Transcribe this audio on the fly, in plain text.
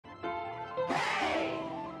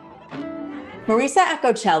Marisa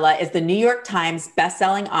Acocella is the New York Times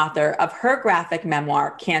bestselling author of her graphic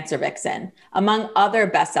memoir, Cancer Vixen, among other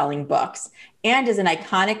bestselling books, and is an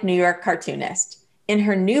iconic New York cartoonist. In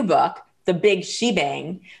her new book, The Big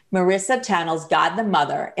Shebang, Marisa channels God the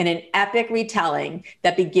Mother in an epic retelling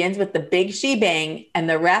that begins with the big shebang, and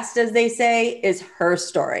the rest, as they say, is her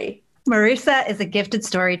story. Marisa is a gifted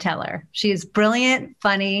storyteller. She is brilliant,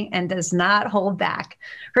 funny, and does not hold back.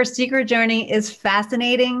 Her secret journey is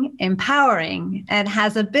fascinating, empowering, and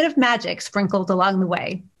has a bit of magic sprinkled along the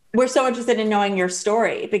way. We're so interested in knowing your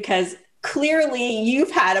story because clearly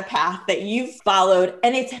you've had a path that you've followed,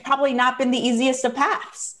 and it's probably not been the easiest of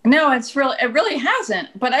paths. No, it really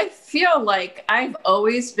hasn't. But I feel like I've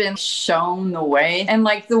always been shown the way in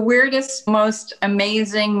like the weirdest, most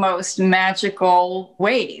amazing, most magical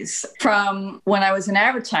ways. From when I was in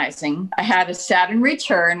advertising, I had a Saturn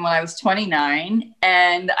return when I was 29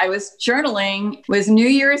 and I was journaling. It was New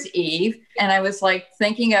Year's Eve. And I was like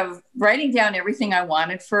thinking of writing down everything I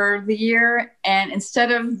wanted for the year. And instead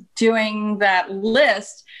of doing that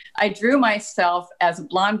list, I drew myself as a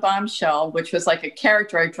blonde bombshell, which was like a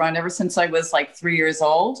character I'd drawn ever since I was like 3 years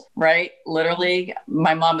old, right? Literally,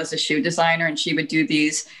 my mom was a shoe designer and she would do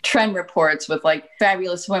these trend reports with like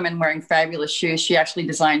fabulous women wearing fabulous shoes. She actually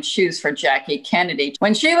designed shoes for Jackie Kennedy.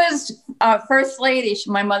 When she was first lady,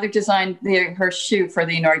 my mother designed her shoe for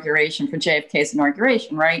the inauguration, for JFK's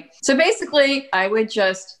inauguration, right? So basically, I would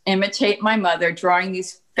just imitate my mother, drawing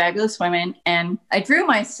these fabulous women. And I drew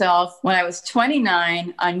myself when I was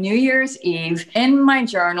 29 on New Year's Eve in my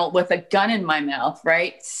journal with a gun in my mouth,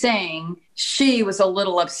 right? Saying she was a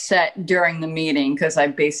little upset during the meeting because I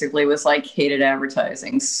basically was like hated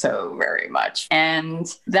advertising so very much. And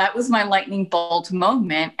that was my lightning bolt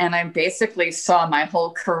moment. And I basically saw my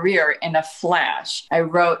whole career in a flash. I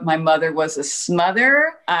wrote My Mother Was a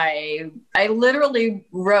Smother. I literally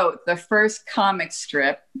wrote the first comic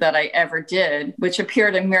strip that I ever did, which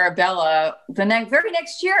appeared in Mirabella the very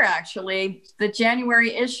next year, actually, the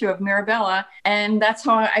January issue of Mirabella. And that's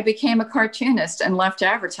how I became a cartoonist and left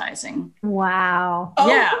advertising. Wow.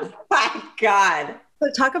 Yeah. Oh my God. So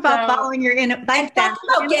talk about following your inner. Talk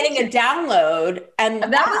about getting a download. And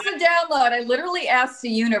that was a download. I literally asked the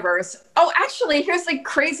universe. Oh, actually, here's the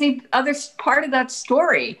crazy other part of that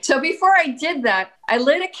story. So before I did that, I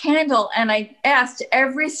lit a candle and I asked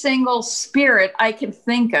every single spirit I could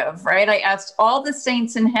think of, right? I asked all the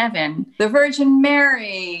saints in heaven, the Virgin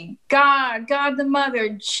Mary, God the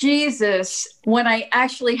Mother, Jesus. When I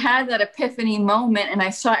actually had that epiphany moment and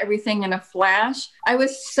I saw everything in a flash, I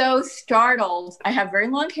was so startled. I have very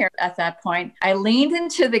long hair at that point. I leaned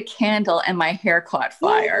into the candle and my hair caught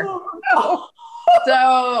fire. Oh.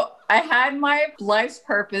 So I had my life's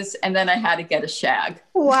purpose and then I had to get a shag.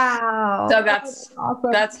 Wow. So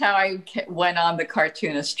that's how I went on the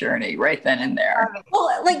cartoonist journey right then and there.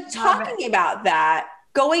 Well, like talking about that,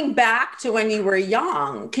 going back to when you were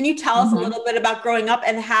young, can you tell us a little bit about growing up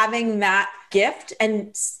and having that gift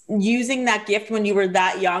and using that gift when you were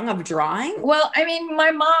that young of drawing? Well, I mean,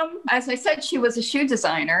 my mom, as I said, she was a shoe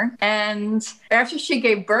designer. And after she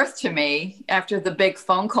gave birth to me, after the big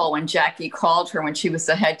phone call when Jackie called her when she was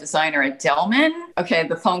the head designer at Delman, okay,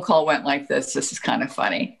 the phone call went like this. This is kind of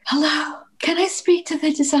funny. Hello. Can I speak to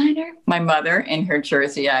the designer? My mother, in her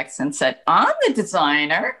Jersey accent, said, I'm the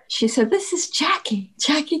designer. She said, this is Jackie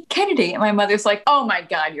Kennedy. And my mother's like, oh my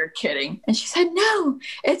God, you're kidding. And she said, no,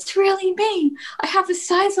 it's really me. I have a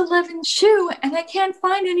size 11 shoe and I can't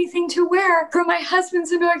find anything to wear for my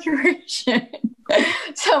husband's inauguration.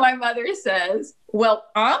 So my mother says, well,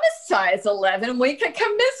 I'm a size 11. We could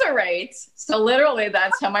commiserate. So literally,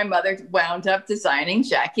 that's how my mother wound up designing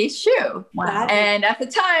Jackie's shoe. Wow. And at the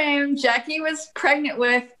time, Jackie was pregnant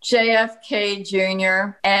with JFK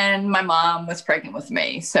Jr. and my mom was pregnant with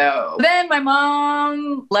me. So then my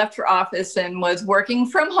mom left her office and was working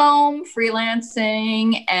from home,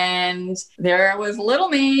 freelancing. And there was little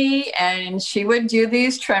me. And she would do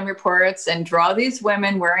these trend reports and draw these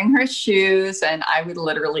women wearing her shoes. And I would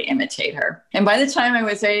literally imitate her. And by the time I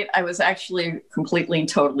was 8, I was actually completely and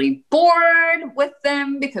totally bored with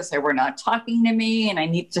them because they were not talking to me and I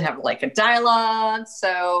needed to have like a dialogue.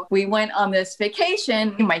 So we went on this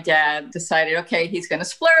vacation. My dad decided, okay, he's going to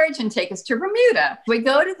splurge and take us to Bermuda. We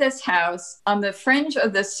go to this house on the fringe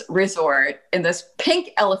of this resort in this pink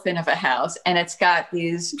elephant of a house. And it's got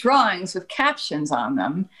these drawings with captions on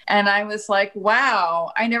them. And I was like,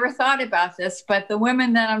 wow, I never thought about this, but the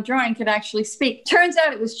women that I'm drawing could actually speak. Turns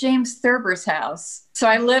out it was James Thurber's house. So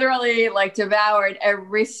I literally like devoured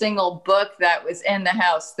every single book that was in the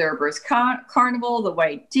house. Thurber's Carnival, The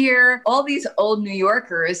White Deer, all these old New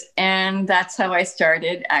Yorkers. And that's how I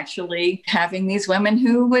started actually having these women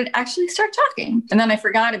who would actually start talking. And then I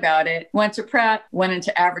forgot about it, went to Pratt, went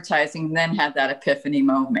into advertising, then had that epiphany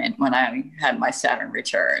moment when I had my Saturn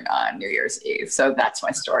return on New Year's Eve. So that's my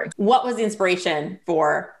story. What was the inspiration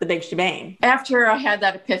for the big shebang? After I had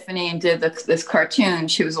that epiphany and did this cartoon,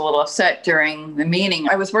 she was a little upset during the meeting.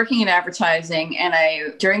 I was working in advertising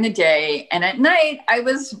during the day, and at night I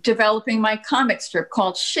was developing my comic strip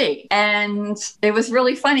called She. And it was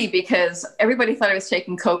really funny because everybody thought I was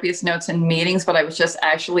taking copious notes in meetings, but I was just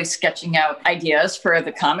actually sketching out ideas for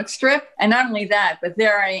the comic strip. And not only that, but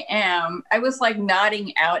there I am. I was like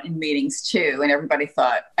nodding out in meetings too. And everybody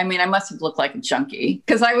thought, I mean, I must have looked like a junkie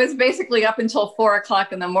because I was basically up until 4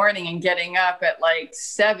 o'clock in the morning and getting up at like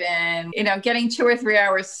 7, getting 2 or 3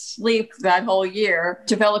 hours sleep that whole year,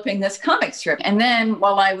 developing this comic strip. And then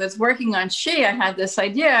while I was working on She, I had this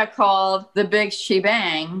idea called The Big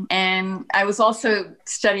Shebang. And I was also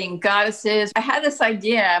studying goddesses. I had this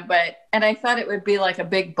idea, and I thought it would be like a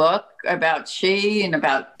big book about She and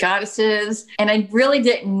about goddesses. And I really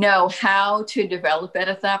didn't know how to develop it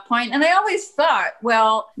at that point. And I always thought,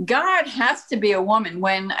 well, God has to be a woman.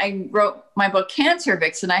 When I wrote my book, Cancer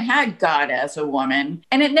Vixen, I had God as a woman.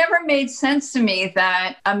 And it never made sense to me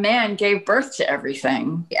that a man gave birth to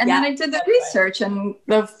everything. And then I did the research, and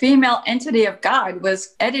the female entity of God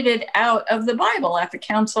was edited out of the Bible at the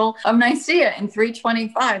Council of Nicaea in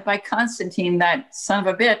 325 by Constantine, that son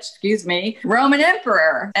of a bitch, excuse me, Roman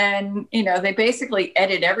emperor. And, they basically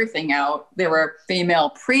edited everything out. There were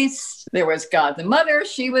female priests. There was God the Mother.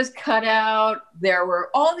 She was cut out. There were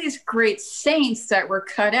all these great saints that were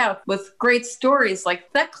cut out with great stories, like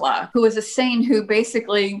Thecla, who was a saint who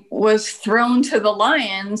basically was thrown to the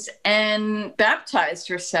lions and baptized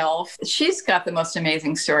herself. She's got the most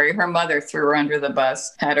amazing story. Her mother threw her under the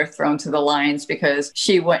bus, had her thrown to the lions because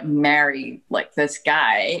she wouldn't marry like this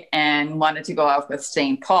guy and wanted to go off with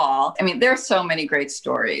St. Paul. I mean, there's so many great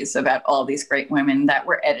stories about all these great women that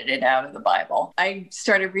were edited out of the Bible. I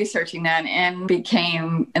started researching that and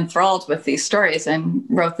became enthralled with these stories and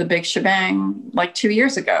wrote The Big Shebang like 2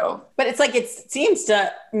 years ago. But it's like, it seems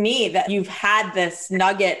to me that you've had this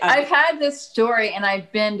nugget. I've had this story and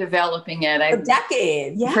I've been developing it. For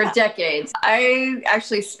decades. Yeah. For decades. I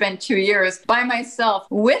actually spent 2 years by myself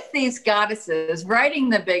with these goddesses writing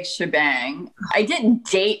The Big Shebang. I didn't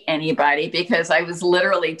date anybody because I was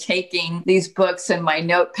literally taking these books and my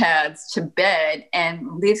notepads to bed.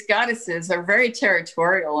 And these goddesses are very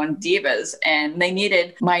territorial and divas, and they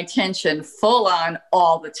needed my attention full on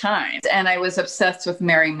all the time. And I was obsessed with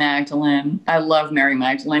Mary Magdalene. I love Mary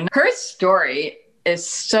Magdalene. Her story is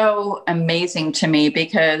so amazing to me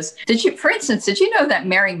because for instance, did you know that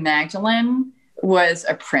Mary Magdalene was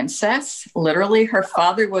a princess? Literally, her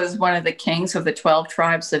father was one of the kings of the 12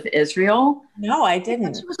 tribes of Israel. No, I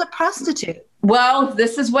didn't. She was a prostitute. Well,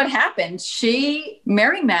 this is what happened.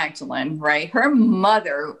 Mary Magdalene, right? Her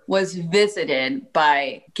mother was visited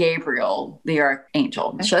by Gabriel, the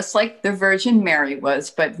archangel, just like the Virgin Mary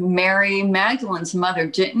was. But Mary Magdalene's mother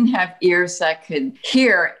didn't have ears that could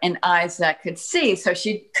hear and eyes that could see. So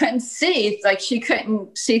she couldn't see, like she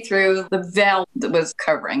couldn't see through the veil that was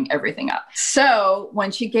covering everything up. So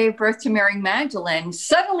when she gave birth to Mary Magdalene,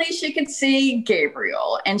 suddenly she could see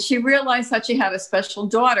Gabriel. And she realized that she had a special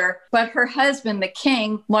daughter, but her husband, the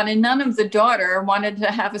king, wanted none of the daughter, wanted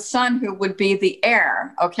to have a son who would be the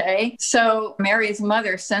heir. Okay. So Mary's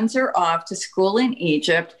mother sends her off to school in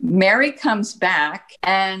Egypt. Mary comes back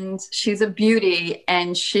and she's a beauty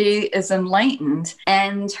and she is enlightened.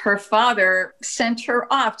 And her father sent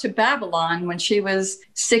her off to Babylon when she was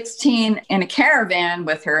 16 in a caravan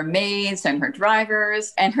with her maids and her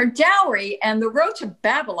drivers and her dowry. And the road to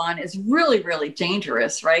Babylon is really, really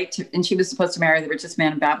dangerous, right? And she was supposed to marry the richest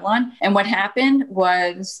man in Babylon. And what happened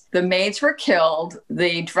was the maids were killed,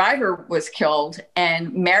 the driver was killed,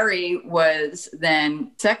 and Mary was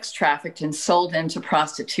then sex trafficked and sold into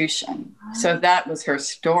prostitution. Wow. So that was her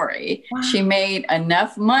story. Wow. She made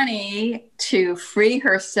enough money to free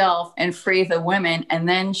herself and free the women. And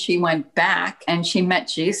then she went back and she met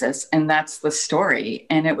Jesus. And that's the story.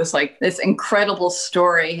 And it was like this incredible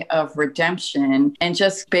story of redemption and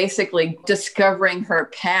just basically discovering her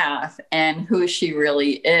path and who she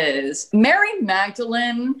really is. Mary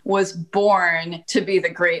Magdalene was born to be the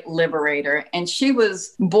great liberator, and she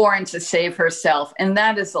was born to save herself. And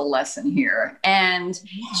that is the lesson here. And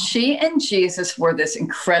she and Jesus were this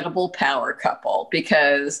incredible power couple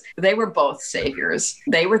because they were both saviors.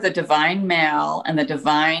 They were the divine male and the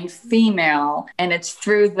divine female. And it's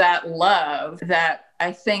through that love that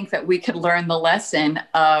I think that we could learn the lesson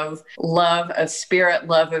of love of spirit,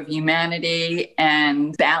 love of humanity,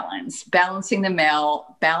 and balance, balancing the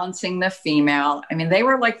male, balancing the female. I mean, they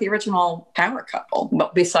were like the original power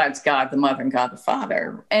couple, besides God the Mother and God the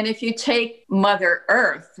Father. And if you take Mother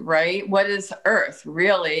Earth, right? What is Earth?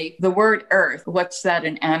 Really, the word Earth, what's that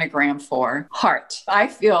an anagram for? Heart. I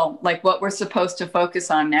feel like what we're supposed to focus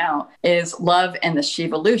on now is love and the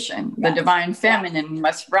Shivolution. Yes. The divine feminine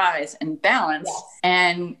must rise and balance,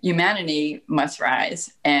 and humanity must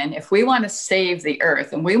rise. And if we want to save the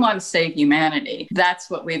earth and we want to save humanity, that's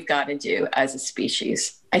what we've got to do as a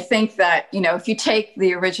species. I think that, if you take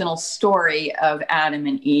the original story of Adam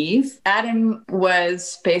and Eve, Adam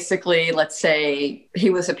was basically, let's say, he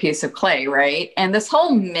was a piece of clay, right? And this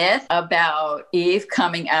whole myth about Eve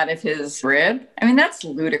coming out of his rib, I mean, that's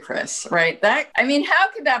ludicrous, right? How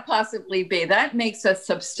could that possibly be? That makes us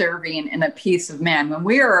subservient in a piece of man when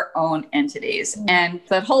we are our own entities. And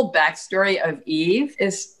that whole backstory of Eve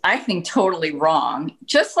is, I think, totally wrong.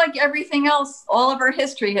 Just like everything else, all of our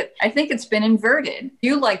history, I think it's been inverted.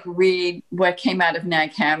 You read what came out of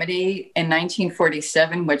Nag Hammadi in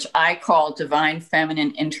 1947, which I call divine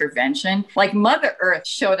feminine intervention. Like Mother Earth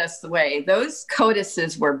showed us the way. Those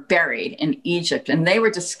codices were buried in Egypt and they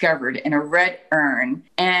were discovered in a red urn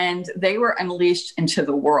and they were unleashed into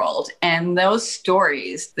the world. And those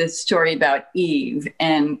stories, the story about Eve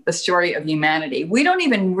and the story of humanity, we don't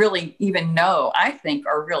even really know, I think,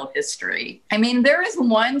 our real history. I mean, there is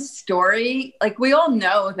one story, like we all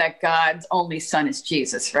know that God's only son is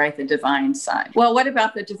Jesus, right? The divine son. Well, what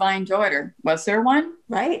about the divine daughter? Was there one?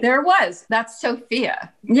 Right. There was. That's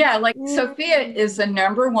Sophia. Yeah, Sophia is the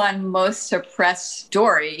number one most suppressed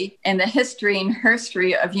story in the history and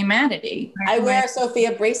herstory of humanity. I wear a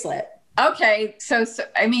Sophia bracelet. Okay.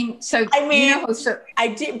 I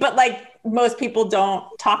do, but most people don't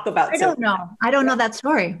talk about. I don't know that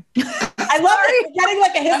story. I love it. You're getting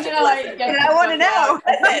a history lesson. I want to know.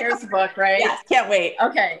 Here's the book, right? Yes, can't wait.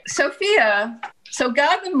 Okay. Sophia. So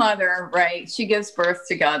God the Mother, right, she gives birth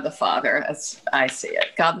to God the Father, as I see it.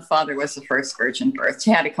 God the Father was the first virgin birth.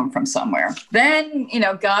 She had to come from somewhere. Then,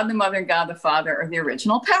 God the Mother and God the Father are the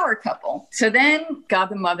original power couple. So then God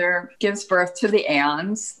the Mother gives birth to the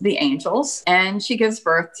aeons, the angels, and she gives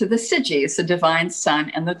birth to the Sigis, the divine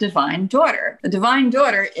son and the divine daughter. The divine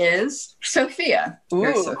daughter is Sophia.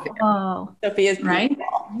 Ooh. Sophia. Oh, Sophia's beautiful. Right?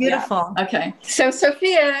 Beautiful. Yeah. Okay. So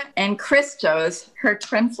Sophia and Christos, her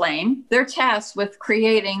twin flame, they're tasked with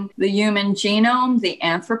creating the human genome, the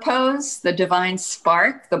anthropos, the divine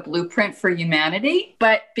spark, the blueprint for humanity.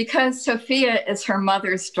 But because Sophia is her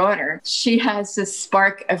mother's daughter, she has this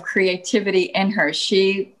spark of creativity in her.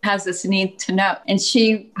 She has this need to know, and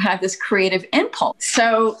she had this creative impulse.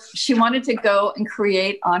 So she wanted to go and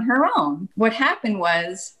create on her own. What happened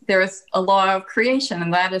was there's a law of creation,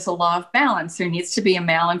 and that is a law of balance. There needs to be a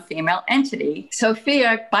male and female entity.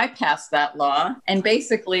 Sophia bypassed that law and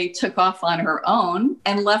basically took off on her own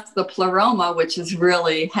and left the pleroma, which is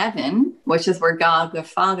really heaven, which is where God the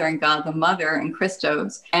Father and God the Mother and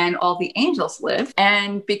Christos and all the angels live.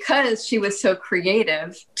 And because she was so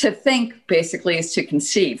creative, to think basically is to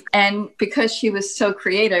conceive. And because she was so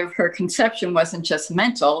creative, her conception wasn't just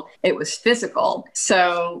mental, it was physical.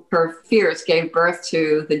 So her fears gave birth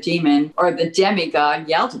to the demon or the demigod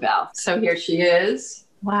Yaldabaoth. So here she is.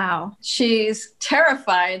 Wow. She's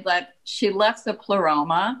terrified that she left the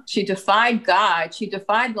pleroma. She defied God. She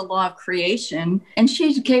defied the law of creation. And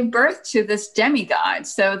she gave birth to this demigod.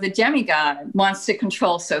 So the demigod wants to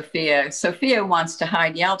control Sophia. Sophia wants to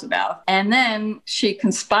hide Yaldabaoth. And then she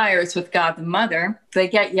conspires with God the Mother. They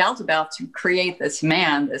get Yaldabaoth to create this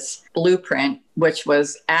man, this blueprint, which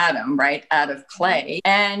was Adam, right, out of clay.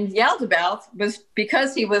 And Yaldabaoth was,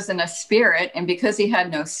 because he was in a spirit and because he had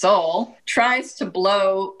no soul, tries to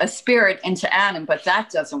blow a spirit into Adam, but that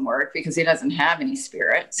doesn't work because he doesn't have any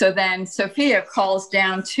spirit. So then Sophia calls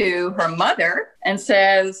down to her mother and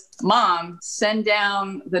says, Mom, send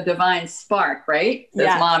down the divine spark, right? Says,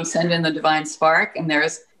 yeah. Mom, send in the divine spark. And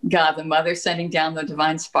there's God the Mother sending down the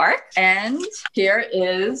divine spark. And here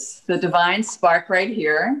is the divine spark right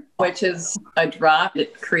here, which is a drop.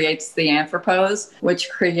 It creates the anthropos, which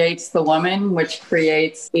creates the woman, which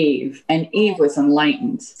creates Eve. And Eve was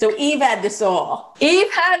enlightened. So Eve had the soul.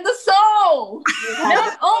 Eve had the soul.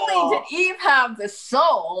 Not only did Eve have the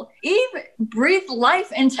soul, Eve breathed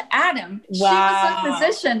life into Adam. Wow. She was a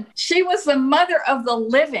physician. She was the mother of the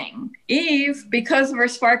living. Eve, because of her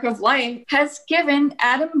spark of life, has given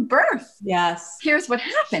Adam birth. Yes. Here's what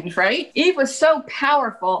happened, right? Eve was so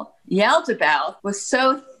powerful. Yaldabaoth was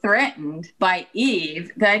so threatened by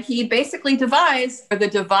Eve that he basically devised the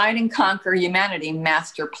divide and conquer humanity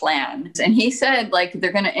master plan. And he said, like,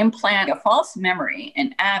 they're going to implant a false memory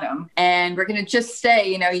in Adam, and we're going to just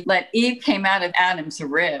say, you know, let Eve came out of Adam's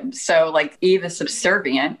rib. So like Eve is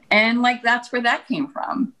subservient. And like, that's where that came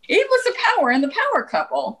from. Eve was the power in the power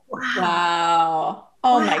couple. Wow.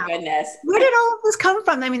 Oh my goodness. Where did all of this come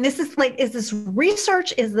from? I mean, this is like, is this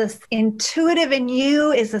research? Is this intuitive in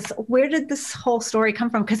you? Where did this whole story come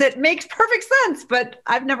from? Because it makes perfect sense, but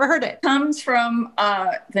I've never heard it. It comes from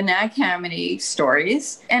the Nag Hammadi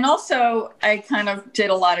stories. And also I kind of did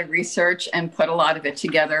a lot of research and put a lot of it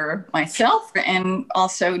together myself, and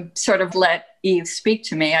also sort of let Eve speak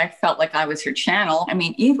to me. I felt like I was her channel. I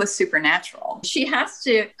mean, Eve was supernatural. She has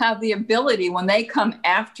to have the ability when they come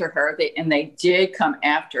after her, and they did come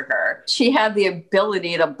after her, she had the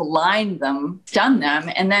ability to blind them, stun them,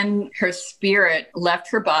 and then her spirit left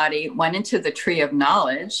her body, went into the tree of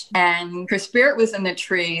knowledge, and her spirit was in the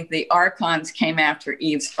tree. The archons came after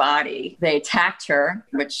Eve's body. They attacked her,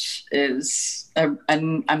 which is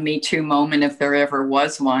a Me Too moment if there ever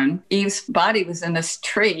was one. Eve's body was in this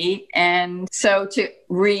tree, and so to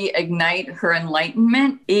reignite her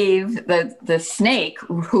enlightenment, Eve, the snake,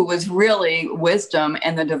 who was really wisdom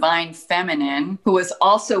and the divine feminine, who was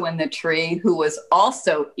also in the tree, who was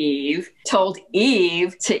also Eve, told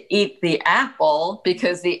Eve to eat the apple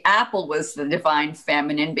because the apple was the divine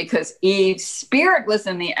feminine, because Eve's spirit was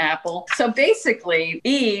in the apple. So basically,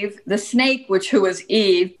 Eve, the snake, who was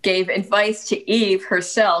Eve, gave advice to Eve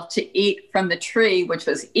herself to eat from the tree, which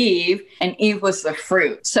was Eve, and Eve was the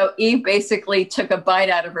fruit. So Eve basically took a bite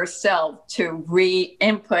out of herself to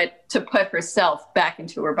re-input, to put herself back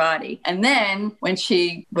into her body. And then when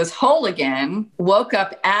she was whole again, woke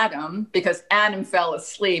up Adam, because Adam fell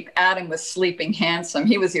asleep. Adam was sleeping handsome.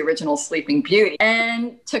 He was the original Sleeping Beauty,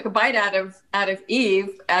 and took a bite out of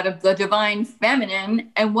Eve, out of the divine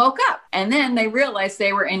feminine, and woke up. And then they realized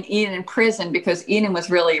they were in Eden prison, because Eden was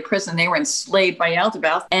really a prison. They were enslaved by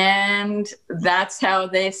Yaldabaoth, and that's how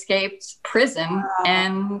they escaped prison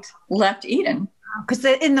and left Eden. Because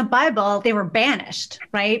in the Bible, they were banished,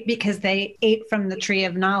 right? Because they ate from the tree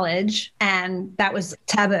of knowledge, and that was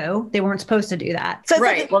taboo. They weren't supposed to do that. So it's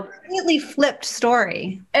like a completely flipped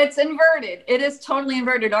story. It's inverted. It is totally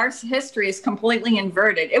inverted. Our history is completely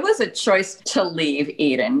inverted. It was a choice to leave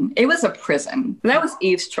Eden. It was a prison. That was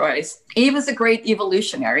Eve's choice. Eve is a great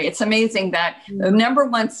evolutionary. It's amazing that the number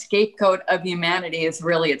one scapegoat of humanity is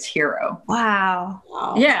really its hero. Wow.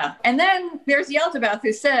 Yeah. And then there's Yaldabaoth,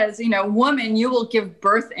 who says, you know, woman, you will give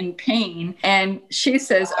birth in pain. And she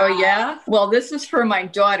says, oh yeah? Well, this is for my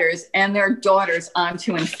daughters and their daughters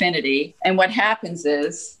onto infinity. And what happens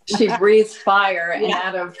is she breathes fire, and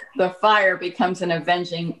out of the fire becomes an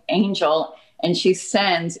avenging angel. And she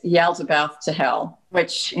sends Yaldabaoth to hell,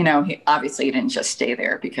 which, you know, he obviously didn't just stay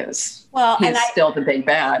there, because he's still the big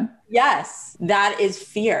bad. Yes, that is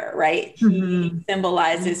fear, right? He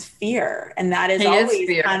symbolizes fear, and that is always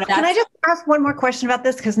fear. Can I just ask one more question about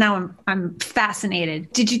this? Because now I'm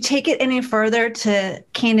fascinated. Did you take it any further to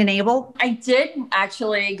Cain and Abel? I did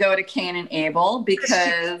actually go to Cain and Abel,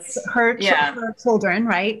 because her children,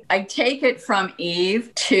 right? I take it from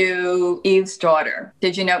Eve to Eve's daughter.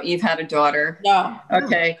 Did you know Eve had a daughter? No.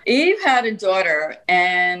 Okay. Eve had a daughter,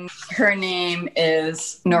 and her name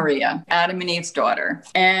is Norea, Adam and Eve's daughter.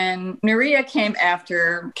 And Norea came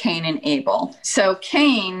after Cain and Abel. So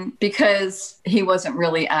Cain, because he wasn't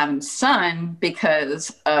really Adam's son,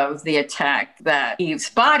 because of the attack that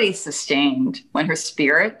Eve's body sustained when her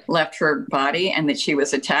spirit left her body, and that she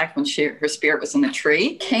was attacked when her spirit was in the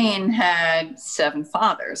tree, Cain had 7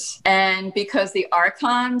 fathers. And because the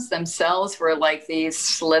archons themselves were like these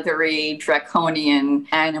slithery, draconian,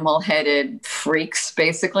 animal-headed freaks,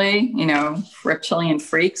 basically, you know, reptilian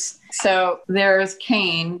freaks. So there's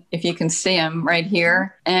Cain, if you can see him right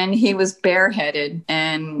here, and he was bareheaded,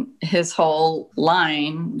 and his whole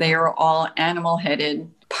line, they were all animal-headed,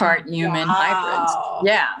 part human hybrids.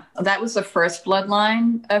 Yeah, that was the first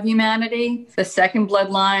bloodline of humanity. The second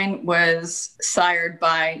bloodline was sired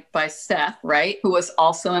by Seth, right? Who was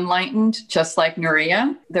also enlightened, just like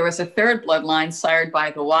Norea. There was a third bloodline sired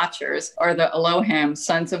by the Watchers, or the Elohim,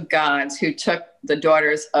 sons of gods, who took the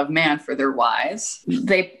daughters of man for their wives.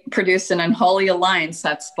 They produced an unholy alliance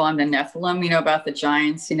that spawned the Nephilim. You know about the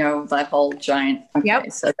giants, you know, that whole giant. Okay,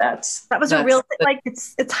 yep. So that was a real, like,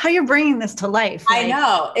 it's how you're bringing this to life. I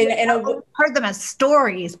know. And I've heard them as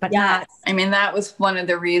stories, but Yes. not. I mean, that was one of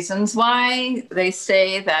the reasons why they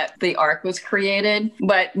say that the ark was created.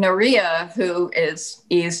 But Norea, who is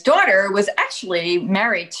Eve's daughter, was actually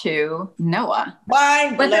married to Noah.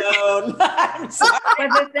 Mind But blown. I'm sorry. But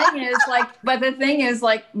the thing is,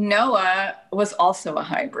 like, Noah was also a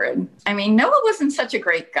hybrid. I mean, Noah wasn't such a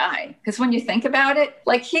great guy, because when you think about it,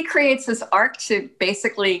 like, he creates this ark to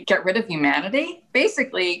basically get rid of humanity.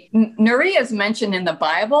 Basically, Norea is mentioned in the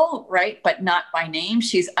Bible, right? But not by name.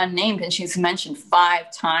 She's unnamed, and she's mentioned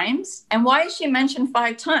 5 times. And why is she mentioned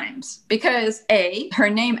 5 times? Because A, her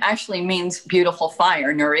name actually means beautiful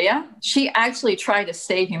fire, Norea. She actually tried to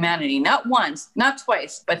save humanity, not once, not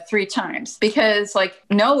twice, but 3 times. Because, like,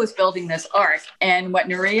 Noah was building this ark, and what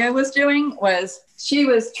Norea was doing was she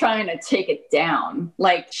was trying to take it down.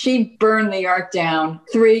 Like, she burned the ark down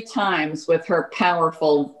 3 times with her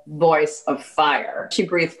powerful voice of fire. She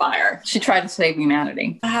breathed fire. She tried to save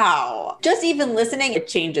humanity. Wow. Just even listening, it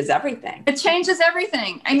changes everything. It changes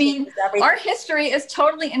everything. I mean, our history is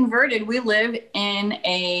totally inverted. We live in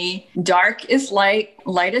a dark is light,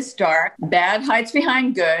 light is dark, bad hides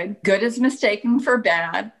behind good, good is mistaken for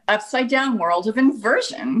bad, upside down world of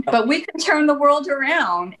inversion. But we can turn the world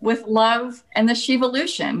around with love and the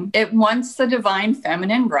Shivolution. It once the divine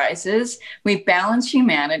feminine rises, we balance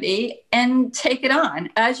humanity and take it on.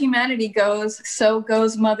 As humanity goes, so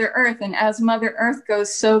goes Mother Earth. And as Mother Earth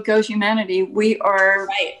goes, so goes humanity. We are,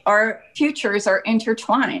 our futures are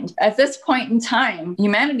intertwined. At this point in time,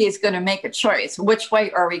 humanity is going to make a choice. Which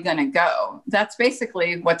way are we going to go? That's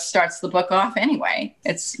basically what starts the book off anyway.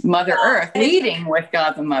 It's Mother Earth leading with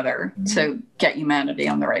God the Mother to get humanity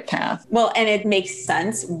on the right path. Well, and it makes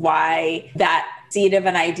sense why that seed of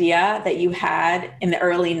an idea that you had in the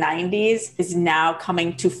early 90s is now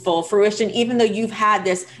coming to full fruition, even though you've had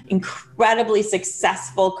this incredibly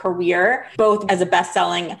successful career, both as a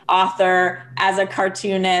best-selling author, as a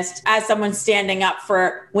cartoonist, as someone standing up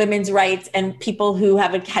for women's rights and people who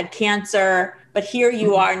have had cancer. But here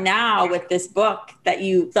you are now with this book that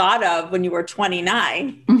you thought of when you were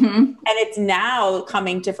 29. And it's now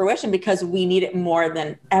coming to fruition because we need it more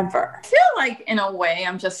than ever. I feel like, in a way,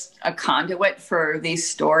 I'm just a conduit for these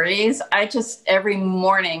stories. Every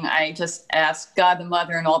morning, I just ask God the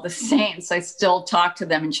Mother and all the saints. I still talk to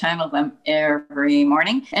them and channel them every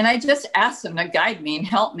morning. And I just ask them to guide me and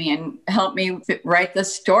help me write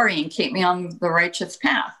this story and keep me on the righteous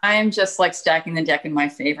path. I am just like stacking the deck in my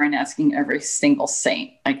favor and asking every single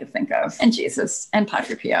saint I could think of, and Jesus and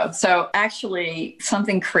Padre Pio. So actually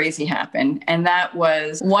something crazy happened. And that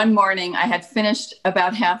was one morning I had finished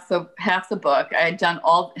about half the book. I had done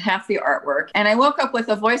half the artwork. And I woke up with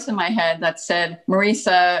a voice in my head that said,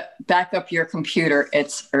 Marisa, back up your computer.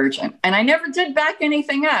 It's urgent. And I never did back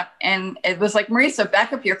anything up. And it was like, Marisa,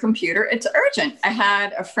 back up your computer. It's urgent. I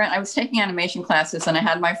had a friend, I was taking animation classes, and I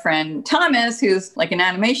had my friend Thomas, who's like an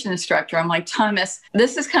animation instructor. I'm like, Thomas,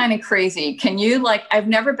 this is kind of crazy. Can you, like, I've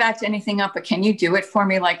never backed anything up, but can you do it for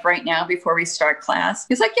me, like, right now before we start class?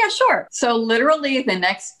 He's like, yeah, sure. So literally the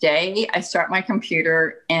next day I start my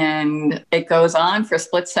computer and it goes on for a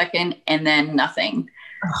split second and then nothing.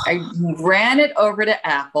 I ran it over to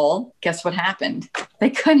Apple. Guess what happened?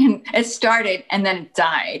 They couldn't. It started and then it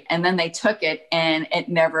died. And then they took it and it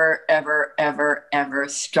never, ever, ever, ever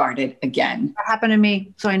started again. That happened to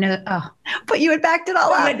me. So I know that. Oh, but you had backed it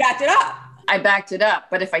all up. I backed it up. I backed it up.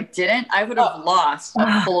 But if I didn't, I would have lost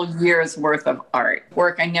a full year's worth of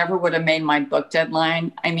artwork. I never would have made my book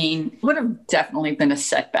deadline. I mean, it would have definitely been a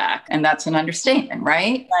setback. And that's an understatement,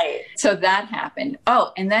 right? Right. So that happened.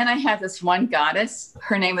 Oh, and then I had this one goddess.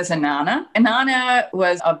 Her name was Inanna. Inanna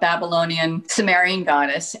was a Babylonian Sumerian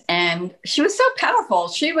goddess. And she was so powerful.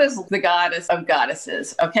 She was the goddess of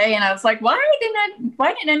goddesses. Okay. And I was like, why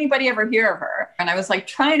didn't anybody ever hear of her? And I was like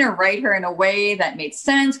trying to write her in a way that made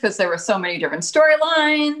sense because there were so many different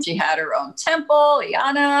storylines. She had her own temple,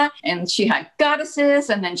 Iana, and she had goddesses.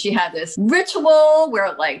 And then she had this ritual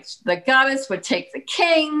where, like, the goddess would take the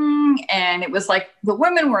king, and it was like the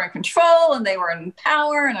women were in control and they were in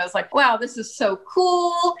power. And I was like, wow, this is so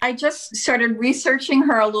cool. I just started researching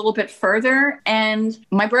her a little bit further. And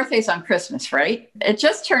my birthday's on Christmas, right? It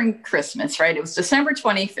just turned Christmas, right? It was December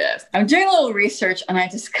 25th. I'm doing a little research and I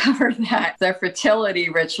discovered that the fertility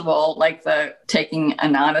ritual, like the taking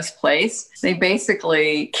Inanna's place, case, they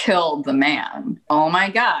basically killed the man. Oh my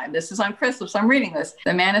God, this is on Christmas. I'm reading this.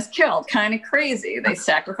 The man is killed. Kind of crazy. They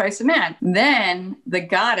sacrificed a man. Then the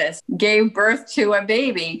goddess gave birth to a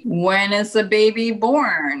baby. When is the baby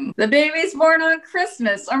born? The baby's born on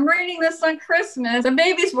Christmas. I'm reading this on Christmas. The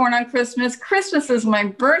baby's born on Christmas. Christmas is my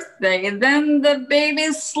birthday. Then the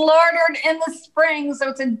baby's slaughtered in the spring. So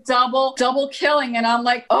it's a double killing. And I'm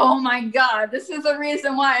like, oh my God, this is the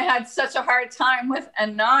reason why I had such a hard time with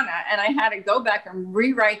Inanna. And I had to go back and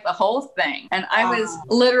rewrite the whole thing. And I was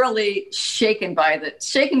literally shaken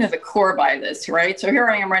to the core by this, right? So here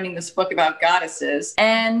I am writing this book about goddesses,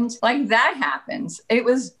 and like that happens. It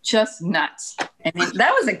was just nuts. I mean,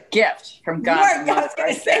 that was a gift from God.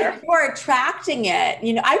 You are attracting it.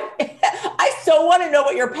 You know, I so want to know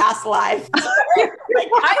what your past life.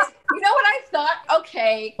 You know what I thought?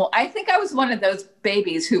 Okay, well, I think I was one of those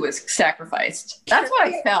babies who was sacrificed. That's what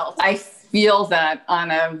I felt. I feel that on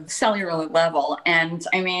a cellular level. And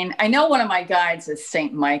I mean, I know one of my guides is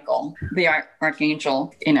Saint Michael, the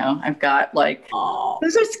archangel. You know, I've got like... Oh,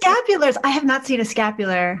 those are scapulars. I have not seen a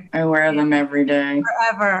scapular. I wear them every day.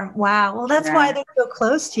 Forever. Wow. Well, that's why they're so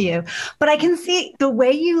close to you. But I can see the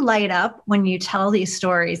way you light up when you tell these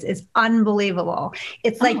stories is unbelievable.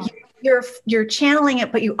 It's like you're channeling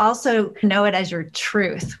it, but you also know it as your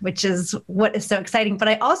truth, which is what is so exciting. But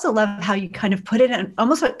I also love how you kind of put it in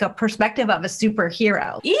almost like a perspective of a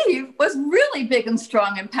superhero. Eve was really big and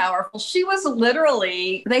strong and powerful. She was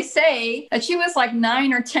literally, they say that she was like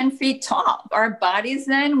 9 or 10 feet tall. Our bodies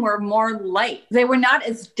then were more light. They were not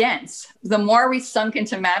as dense. The more we sunk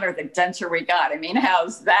into matter, the denser we got. I mean,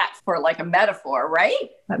 how's that for like a metaphor, right?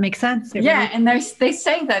 That makes sense. Yeah, and they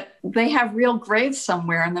say that they have real graves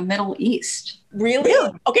somewhere in the Middle East. Really?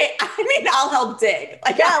 Okay, I mean, I'll help dig.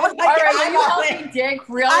 Like, yeah, all right, will you help me dig?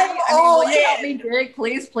 Really? Will you help me dig,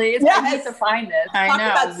 please? Yes. I need to find this. I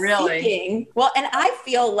know, really. Seeking. Well, and I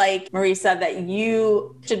feel like, Marisa, that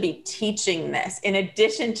you should be teaching this in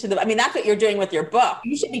addition to I mean, that's what you're doing with your book.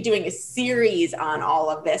 You should be doing a series on all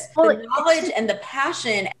of this. The knowledge and the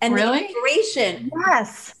passion and the inspiration.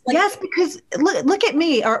 Yes. Yes, because look at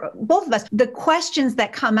me, or both of us, the questions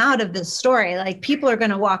that come out of this story, like people are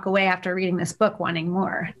going to walk away after reading this book wanting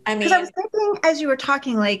more. I mean, because I was thinking as you were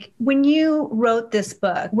talking, like when you wrote this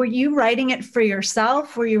book, were you writing it for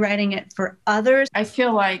yourself? Were you writing it for others? I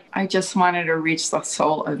feel like I just wanted to reach the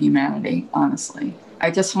soul of humanity, honestly.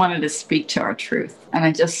 I just wanted to speak to our truth. And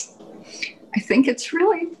I think it's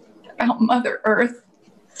really about Mother Earth.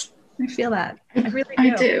 I feel that. I really do. I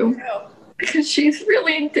do. Because she's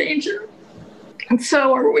really in danger. And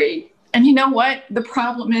so are we. And you know what? The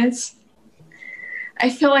problem is, I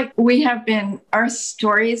feel like our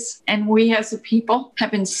stories and we as a people have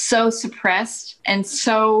been so suppressed and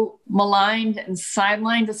so maligned and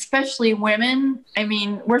sidelined, especially women. I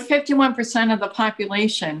mean, we're 51% of the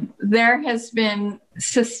population. There has been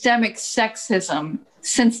systemic sexism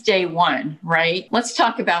since day one, right? Let's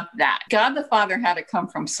talk about that. God the Father had to come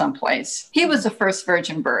from someplace. He was the first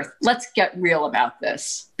virgin birth. Let's get real about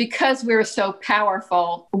this. Because we were so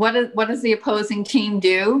powerful, what does the opposing team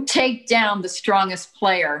do? Take down the strongest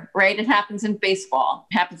player, right? It happens in baseball.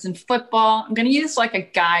 It happens in football. I'm going to use like a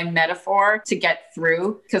guy metaphor to get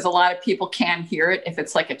through because a lot of people can't hear it if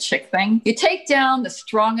it's like a chick thing. You take down the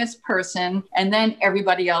strongest person and then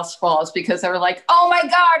everybody else falls because they were like, oh my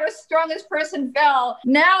God, our strongest person fell.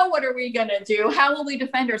 Now what are we going to do? How will we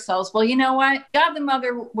defend ourselves? Well, you know what? God the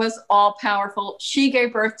Mother was all powerful. She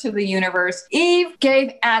gave birth to the universe. Eve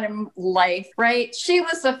gave Adam life, right? She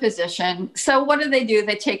was the physician. So what do?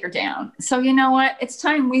 They take her down. So you know what? It's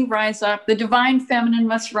time we rise up. The divine feminine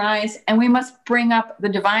must rise and we must bring up the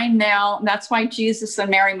divine male. That's why Jesus and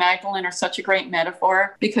Mary Magdalene are such a great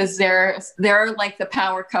metaphor because they're like the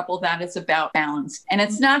power couple that is about balance. And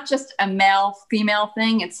it's not just a male-female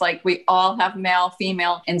thing. It's like we all have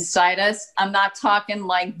male-female inside us. I'm not talking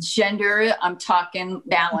like gender. I'm talking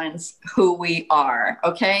balance who we are,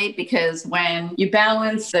 okay? Because when you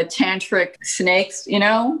balance the tantric snakes, you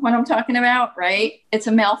know what I'm talking about, right? It's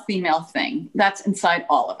a male-female thing. That's inside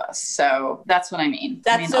all of us. So that's what I mean.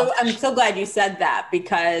 I'm so glad you said that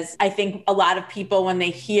because I think a lot of people, when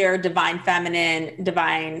they hear divine feminine,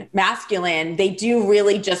 divine masculine, they do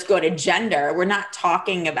really just go to gender. We're not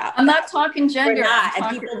talking about I'm not talking gender. We're not.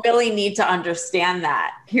 And people really need to understand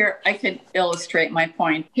that. Here, I could illustrate my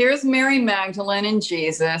point. Here's Mary Magdalene and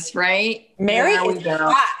Jesus, right? Mary is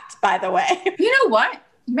hot, by the way. You know what?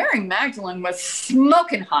 Mary Magdalene was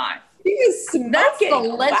smoking hot. She was smoking. That's the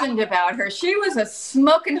legend about her. She was a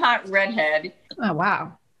smoking hot redhead. Oh,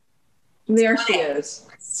 wow. There she is.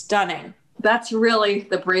 Stunning. That's really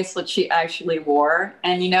the bracelet she actually wore.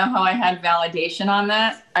 And you know how I had validation on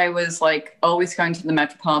that? I was like always going to the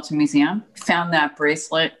Metropolitan Museum, found that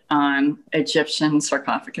bracelet on Egyptian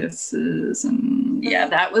sarcophaguses. And yeah,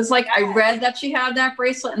 that was like, I read that she had that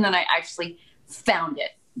bracelet and then I actually found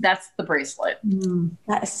it. That's the bracelet.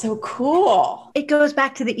 That is so cool. It goes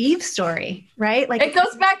back to the Eve story, right? Like it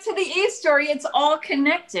goes back to the Eve story. It's all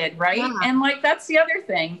connected, right? Yeah. And like, that's the other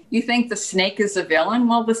thing. You think the snake is a villain?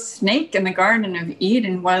 Well, the snake in the Garden of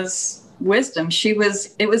Eden was wisdom. It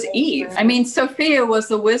was Eve. I mean, Sophia was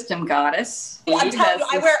the wisdom goddess. Well, I'm telling you,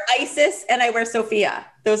 I wear Isis and I wear Sophia.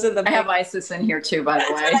 Those are the I have Isis in here too, by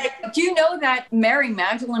the way. Do you know that Mary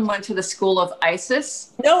Magdalene went to the school of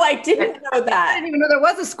Isis? No, I didn't know that. I didn't even know there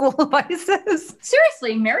was a school of Isis.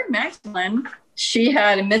 Seriously, Mary Magdalene, she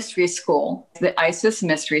had a mystery school, the Isis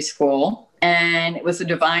Mystery School. And it was the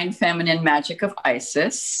divine feminine magic of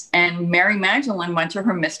Isis. And Mary Magdalene went to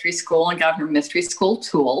her mystery school and got her mystery school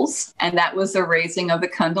tools. And that was the raising of the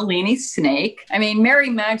Kundalini snake. I mean, Mary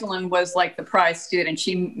Magdalene was like the prize student.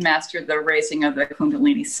 She mastered the raising of the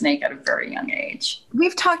Kundalini snake at a very young age.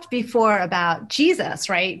 We've talked before about Jesus,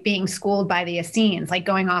 right? Being schooled by the Essenes, like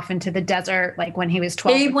going off into the desert, like when he was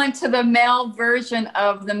 12. He went to the male version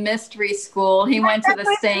of the mystery school. He went to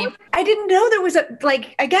the same. I didn't know there was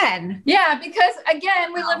again. Yeah. Because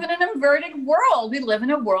again, we live in an inverted world. We live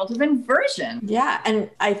in a world of inversion. Yeah. And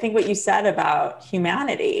I think what you said about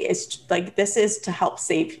humanity is like, this is to help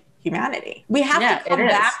save humanity. We have to come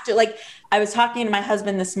back to, like, I was talking to my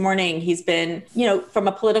husband this morning. He's been, from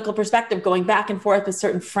a political perspective, going back and forth with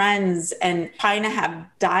certain friends and trying to have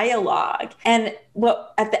dialogue. And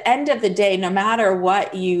at the end of the day, no matter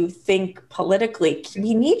what you think politically,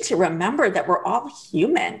 we need to remember that we're all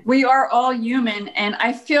human. We are all human. And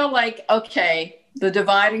I feel like, okay, the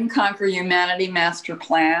divide and conquer humanity master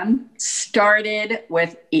plan started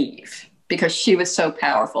with Eve because she was so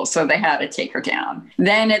powerful. So they had to take her down.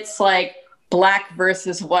 Then it's like, Black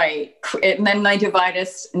versus white. And then they divide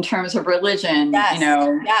us in terms of religion,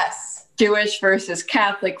 Yes. Jewish versus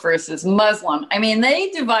Catholic versus Muslim. I mean, they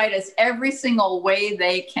divide us every single way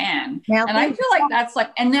they can. Yeah, and I feel like that's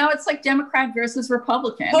like, and now it's like Democrat versus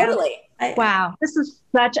Republican. Totally. Wow. This is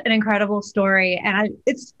such an incredible story. And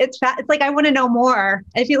it's like, I want to know more.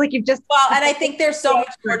 I feel like you've just. Well, and I think there's so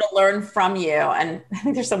much more to learn from you. And I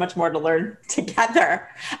think there's so much more to learn together.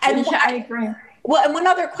 And I agree. Well, and one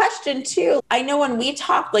other question too. I know when we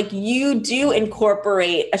talk, like you do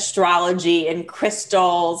incorporate astrology and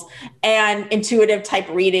crystals and intuitive type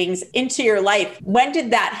readings into your life. When did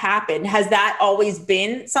that happen? Has that always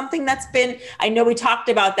been something that's been, I know we talked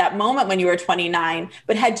about that moment when you were 29,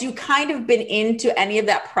 but had you kind of been into any of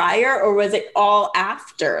that prior, or was it all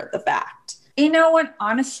after the fact? You know what?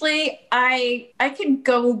 Honestly, I could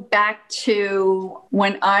go back to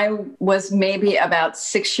when I was maybe about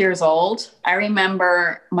 6 years old. I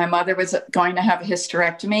remember my mother was going to have a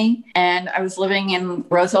hysterectomy, and I was living in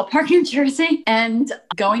Roselle Park, New Jersey, and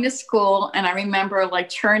going to school. And I remember like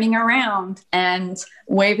turning around and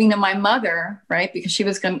waving to my mother, right? Because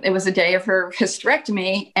it was a day of her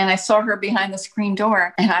hysterectomy, and I saw her behind the screen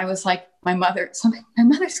door, and I was like, my mother's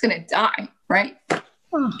going to die, right?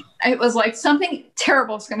 It was like something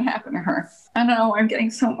terrible is going to happen to her. I don't know. I'm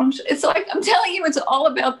getting so much. It's like, I'm telling you, it's all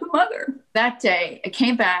about the mother. That day I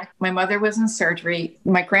came back. My mother was in surgery.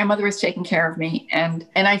 My grandmother was taking care of me. And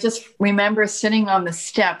I just remember sitting on the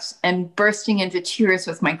steps and bursting into tears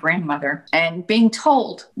with my grandmother and being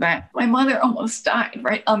told that my mother almost died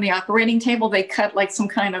right on the operating table. They cut like some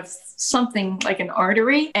kind of something like an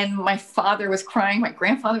artery. And my father was crying. My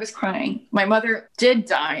grandfather was crying. My mother did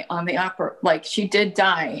die on the she did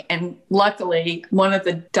die. And luckily one of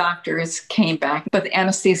the doctors came back, but the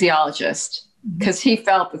anesthesiologist, because he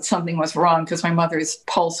felt that something was wrong because my mother's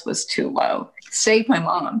pulse was too low, saved my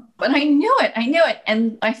mom. But I knew it.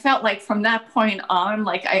 And I felt like from that point on,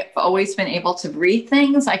 like I've always been able to read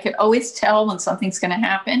things. I could always tell when something's going to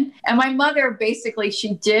happen. And my mother, basically,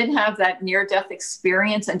 she did have that near-death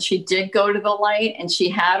experience, and she did go to the light, and she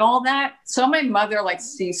had all that. So my mother like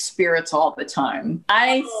sees spirits all the time.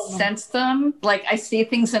 I sense them. Like I see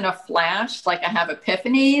things in a flash. Like I have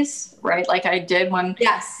epiphanies, right? Like I did when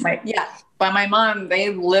But my mom,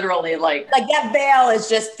 they literally like that veil is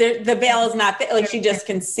just, the veil is not there. Like she just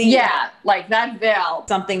can see. Yeah, like that veil.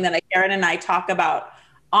 Something that Karen and I talk about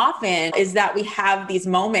often is that we have these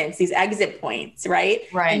moments, these exit points, right?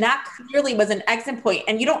 Right. And that clearly was an exit point,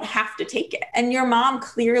 and you don't have to take it. And your mom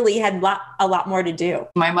clearly had a lot more to do.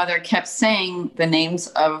 My mother kept saying the names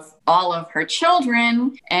of all of her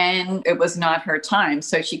children, and it was not her time.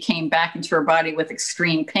 So she came back into her body with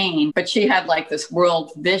extreme pain, but she had like this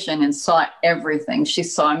world vision and saw everything. She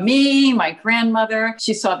saw me, my grandmother.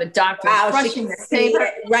 She saw the doctor brushing their teeth.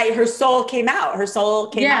 Right. Her soul came out. Her soul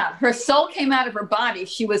came out. Yeah, her soul came out of her body.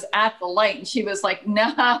 She was at the light and she was like,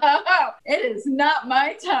 no, it is not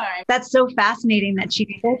my time. That's so fascinating that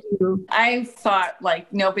she told you. I thought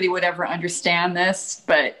like nobody would ever understand this,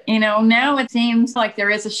 but now it seems like there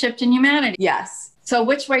is a shift in humanity. Yes. So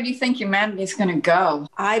which way do you think humanity is going to go?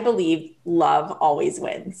 I believe love always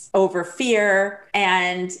wins over fear.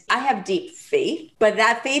 And I have deep faith, but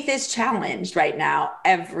that faith is challenged right now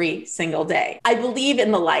every single day. I believe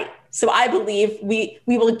in the light. So I believe we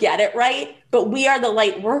will get it right, but we are the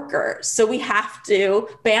light workers. So we have to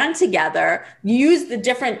band together, use the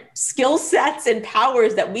different skill sets and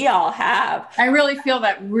powers that we all have. I really feel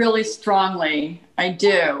that really strongly. I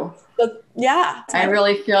do. Yeah. I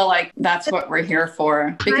really feel like that's what we're here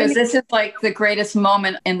for, because this is like the greatest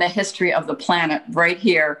moment in the history of the planet right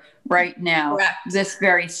here, right now, Correct. This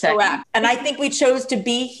very second. Correct. And I think we chose to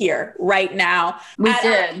be here right now. We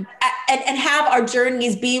did. And have our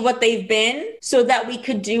journeys be what they've been so that we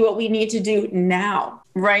could do what we need to do now.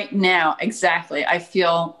 Right now, exactly. I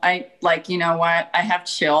feel you know what? I have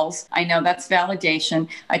chills. I know that's validation.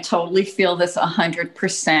 I totally feel this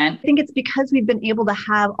 100%. I think it's because we've been able to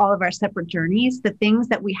have all of our separate journeys, the things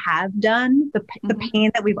that we have done, the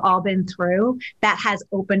pain that we've all been through, that has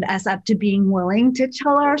opened us up to being willing to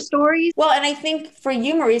tell our stories. Well, and I think for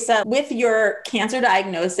you, Marisa, with your cancer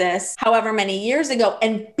diagnosis, however many years ago,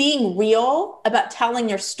 and being real about telling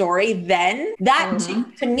your story then, that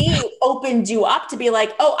to me opened you up to be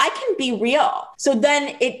like, oh, I can be real. So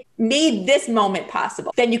then it made this moment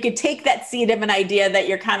possible. Then you could take that seed of an idea that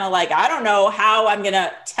you're kind of like, I don't know how I'm going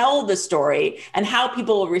to tell the story and how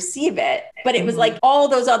people will receive it. But it was like all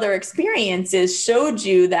those other experiences showed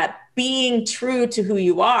you that being true to who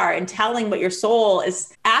you are and telling what your soul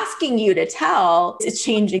is asking you to tell is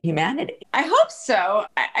changing humanity. I hope so.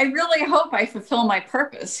 I really hope I fulfill my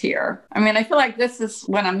purpose here. I mean, I feel like this is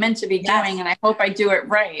what I'm meant to be doing, and I hope I do it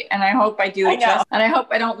right. And I hope I do it just, and I hope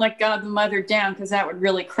I don't let God the Mother down, because that would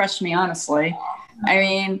really crush me, honestly. I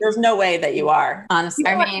mean, there's no way that you are, honestly.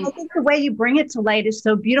 I think the way you bring it to light is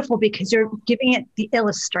so beautiful, because you're giving it the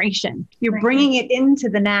illustration. You're bringing it into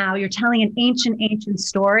the now. You're telling an ancient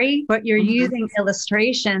story, but you're using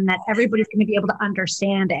illustration that everybody's going to be able to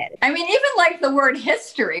understand it. I mean, even like the word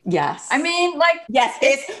history. Yes. I mean, like, yes,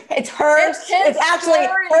 it's her. It's actually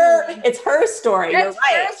her. It's her story. You're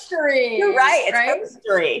right. Her story. You're right. It's her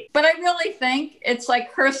story. But I really think it's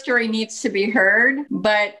like her story needs to be heard,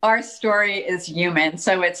 but our story is human.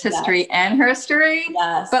 So it's history and her story.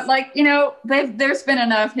 Yes. But like, there's been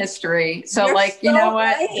enough history. So you know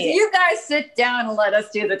what? Right. You guys sit down and let us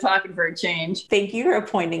do the talking for a change. Thank you for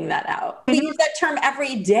pointing that out. We use that term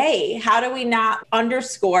every day. How do we not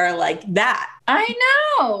underscore like that? I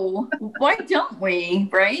know. Why don't we,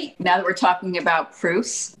 right? Now that we're talking about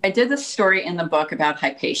proofs, I did this story in the book about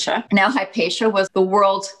Hypatia. Now, Hypatia was the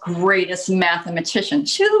world's greatest mathematician.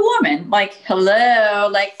 She was a woman, like, hello,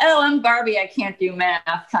 like, oh, I'm Barbie, I can't do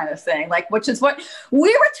math kind of thing, like, which is what we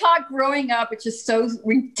were taught growing up, which is so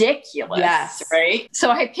ridiculous, right?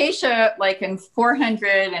 So Hypatia, like in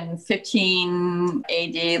 415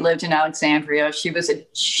 AD, lived in Alexandria. She was a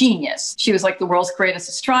genius. She was like the world's greatest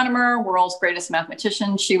astronomer, world's greatest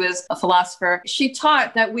mathematician. She was a philosopher. She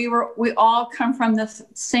taught that we all come from the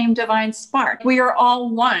same divine spark. We are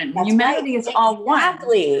all one. That's Humanity is all one.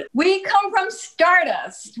 We come from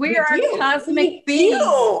stardust. We are cosmic beings.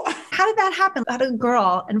 How did that happen? How did a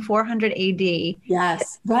girl in 400 AD?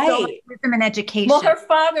 Yes, right. Wisdom and education. Well, her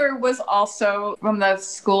father was also from the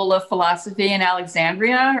School of Philosophy in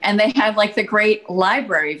Alexandria, and they had like the great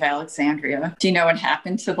Library of Alexandria. Do you know what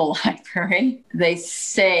happened to the library? They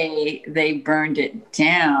say they burned it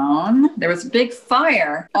down. There was a big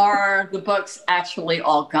fire. Are the books actually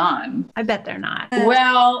all gone? I bet they're not.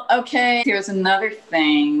 Well, okay. Here's another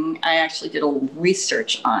thing. I actually did a little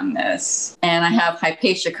research on this, and I have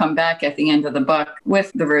Hypatia come back at the end of the book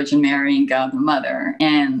with the Virgin Mary and God the Mother.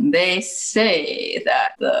 And they say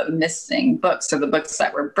that the missing books are the books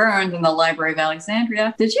that were burned in the Library of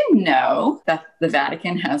Alexandria. Did you know that the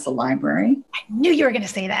Vatican has a library? I knew you were going to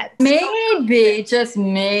say that. Maybe, just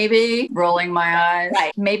maybe, rolling my eyes.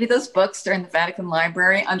 Right. Maybe those books are in the Vatican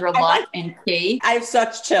Library under lock and key. I have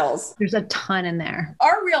such chills. There's a ton in there.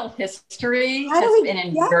 Our real history has been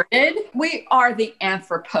inverted. We are the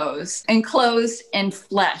anthropos, enclosed in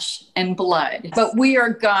flesh. flesh and blood, but we are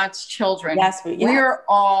God's children. Yes, we are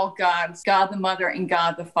all God's, God the Mother and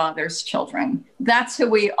God the Father's children. That's who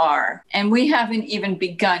we are. And we haven't even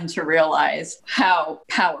begun to realize how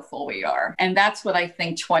powerful we are. And that's what I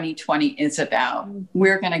think 2020 is about.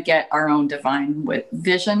 We're going to get our own divine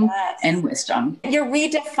vision and wisdom. You're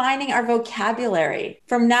redefining our vocabulary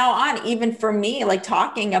from now on. Even for me, like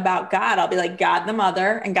talking about God, I'll be like God the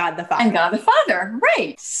Mother and God the Father. And God the Father,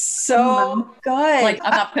 right. So good. Like,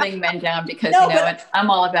 I'm not putting men down because, you know, I'm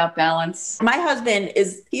all about balance. My husband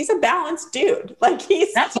he's a balanced dude. Like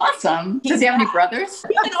That's awesome. Does he have any brothers?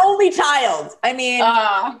 He's an only child. I mean,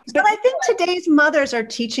 but I think today's mothers are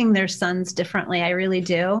teaching their sons differently. I really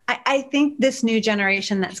do. I think this new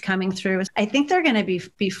generation that's coming through, I think they're going to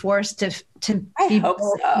be forced to I hope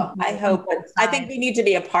so. I think we need to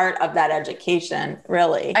be a part of that education,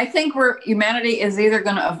 really. I think humanity is either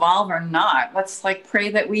going to evolve or not. Let's pray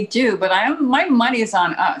that we do. But my money is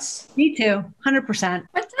on us. Me too, 100%.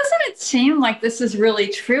 But doesn't it seem like this is really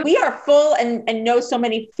true? We are full and know so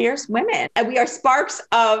many fierce women, and we are sparks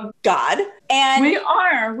of God. And we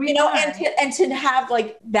are, and to have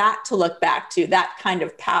that to look back to, that kind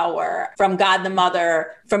of power from God the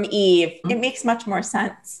Mother, from Eve, it makes much more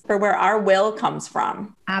sense for where our will comes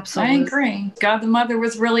from. Absolutely. I agree. God the Mother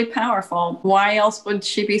was really powerful. Why else would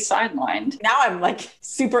she be sidelined? Now I'm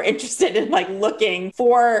super interested in looking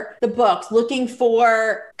for the books,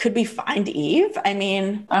 could we find Eve? I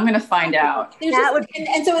mean, I'm going to find out. And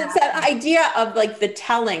so it's that idea of the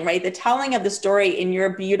telling, right? The telling of the story in your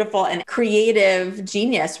beautiful and creative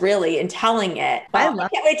genius, really, in telling it. I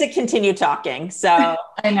can't wait to continue talking. So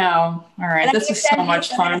I know. All right. This is so much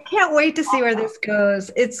fun. I can't wait to see where this goes.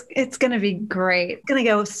 It's going to be great. It's going to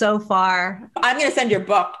go so far. I'm going to send your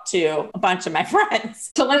book to a bunch of my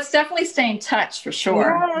friends. So let's definitely stay in touch for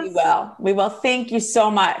sure. Yes. We will. Thank you so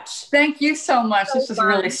much. Thank you so much. This was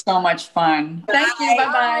really so much fun. Thank you.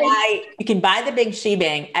 Bye-bye. Bye. You can buy The Big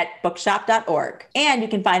Shebang at bookshop.org. And you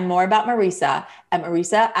can find more about Marisa at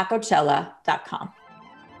marisaacocella.com.